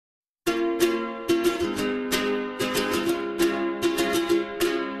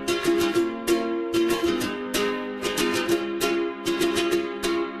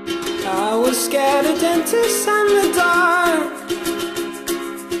apprentice and the dark.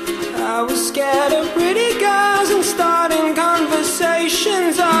 I was scared of pretty girls and starting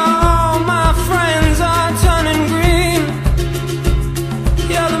conversations. All my friends are turning green.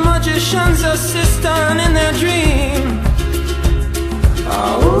 Yeah, the magician's assistant in their dream.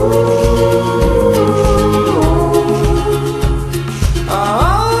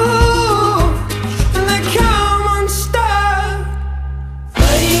 And they come unstuck.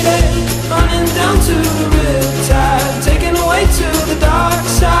 Merideth, running down to the riptide, taken away to the dark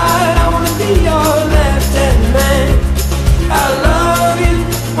side. I wanna be your left-hand man. I love you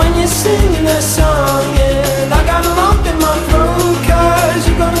when you're singing that song, and I got a lump in my throat 'cause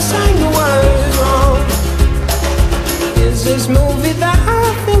you're gonna sing the words wrong. Is this movie that I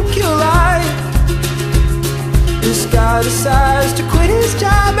think you like? This guy decides to quit his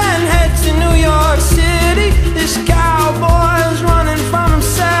job and head to New York City. This cowboy's running from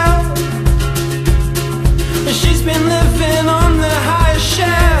himself, and she's been living on the highest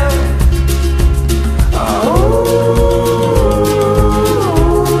shelf.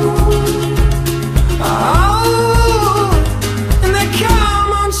 And they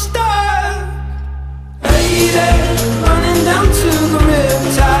come unstuck. Hey there, running down to the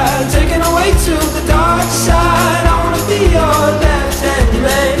riptide, taken away to the dark side. I wanna be your left-hand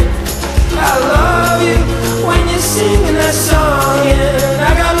man. I love you when you're singing that song, and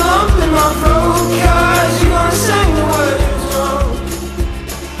I got a lump in my throat 'cause you're gonna sing the words wrong.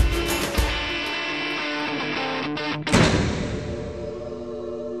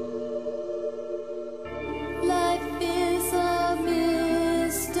 Life is a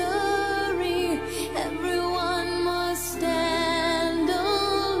mystery. Everyone must stand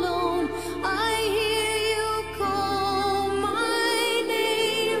alone. I hear you call my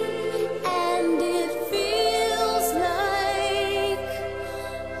name, and it feels like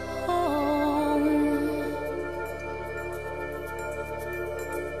home.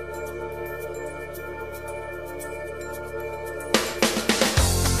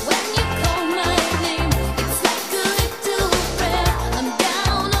 When you call my name, it's like a little prayer. I'm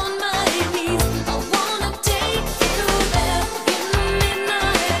down on my knees. I wanna take you there. In the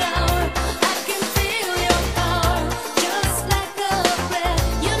midnight hour, I can feel your power, just like a prayer.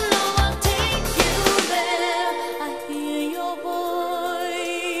 You know I'll take you there. I hear your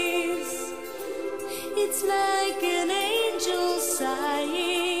voice. It's like an angel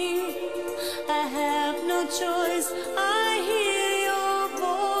sighing. I have no choice. I hear your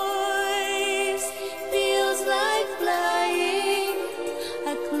voice. Feels like flying.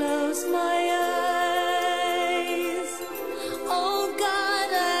 I close my eyes. Oh God,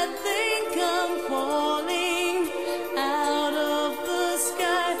 I think I'm falling out of the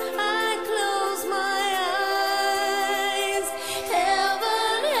sky. I close my eyes.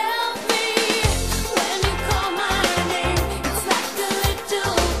 Heaven help me when you call my name. It's like a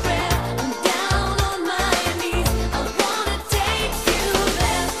little prayer. I'm down on my knees. I wanna take you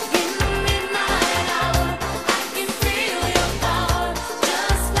there. In the midnight hour, I can feel your power,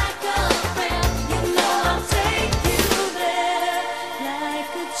 just like a prayer. You know I'll take you there.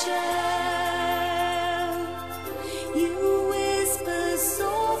 Like a child, you whisper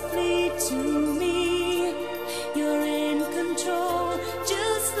softly to me. You're in control,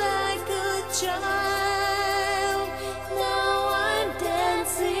 just like a child. Now I'm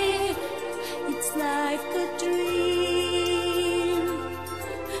dancing, it's like a dream.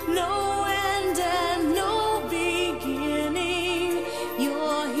 No end and no beginning.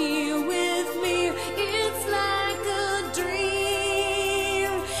 You're here with me, it's like a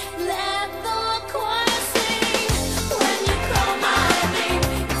dream. Let the choir sing when you call my name.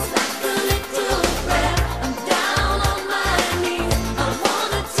 It's like a little prayer. I'm down on my knees. I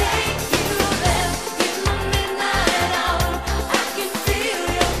wanna take you there. In the midnight hour, I can feel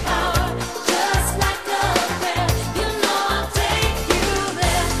your power, just like a prayer. You know I'll take you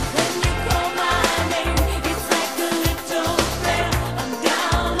there. When you call my name, it's like a little prayer. I'm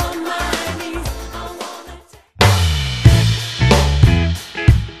down on my knees. I wanna take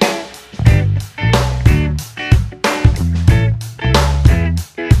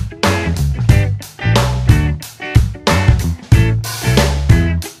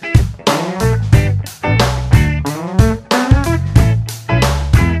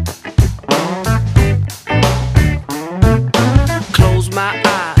Close my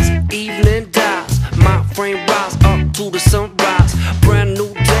eyes, evening dies. My frame rise up to the sunrise. Brand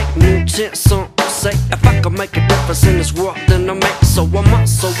new deck, new chance. Some say if I could make a difference in this world, then I make. So I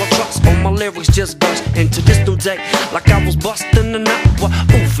must, so I trust. All my lyrics just gush into this new day, like I was busting the night.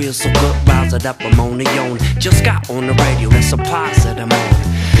 Ooh, feels so good, rise it up, I'm on the own. Just got on the radio, that's a positive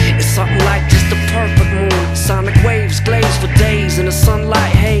morning. It's something like just the perfect moon. Sonic waves glaze for days in the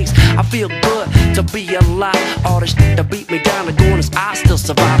sunlight haze. I feel good to be alive. All the shit that beat me down the corners, I still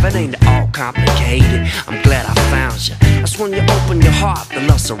survive. It ain't all complicated. I'm glad I found you. That's when you open your heart, the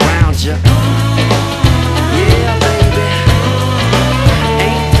love surrounds you. Yeah, baby.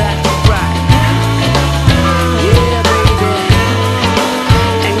 Ain't that right? Yeah, baby.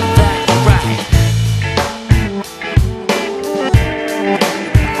 Ain't that right?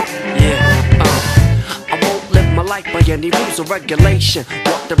 I won't live my life by any rules or regulation.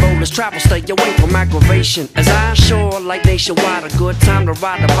 Walk the road, let's travel, stay away from aggravation. As I ensure, like nationwide, a good time to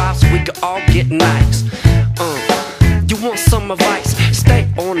ride the vibe so we can all get nice. You want some advice? Stay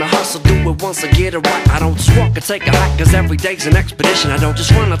on the hustle, do it once and get it right. I don't just walk and take a hike, cause every day's an expedition. I don't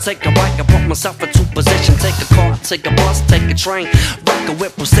just run, I take a bike, I put myself into position. Take a car, take a bus, take a train, rock it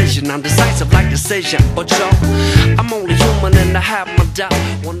with precision. I'm decisive like decision, but yo, I'm only human and I have my doubt.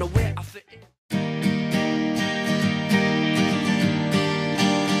 Wonder where I fit in.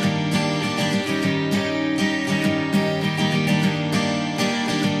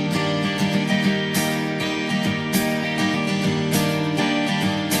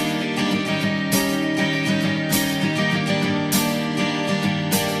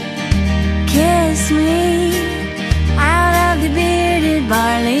 Kiss me out of the bearded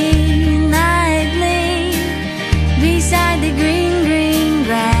barley nightly, beside the green, green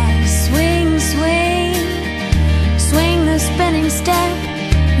grass. Swing, swing, swing the spinning step.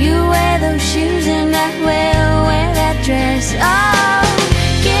 You wear those shoes and I will wear that dress. Oh,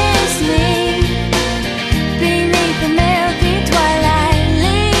 kiss me beneath the milky twilight.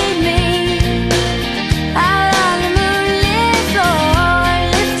 Lead me out on the moonlit floor.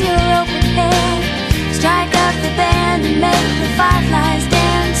 Lift your open head, strike up the band and make the fireflies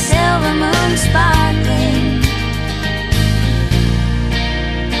dance. Silver moon sparkling,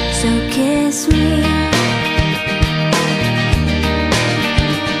 so kiss me.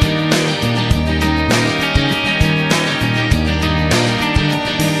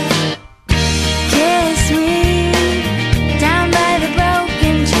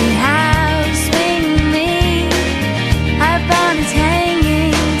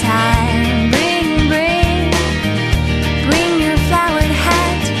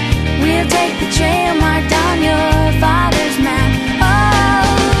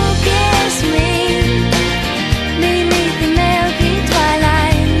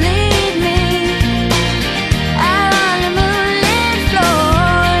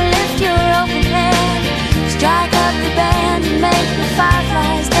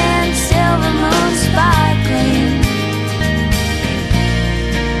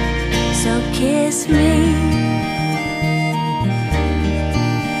 Kiss me.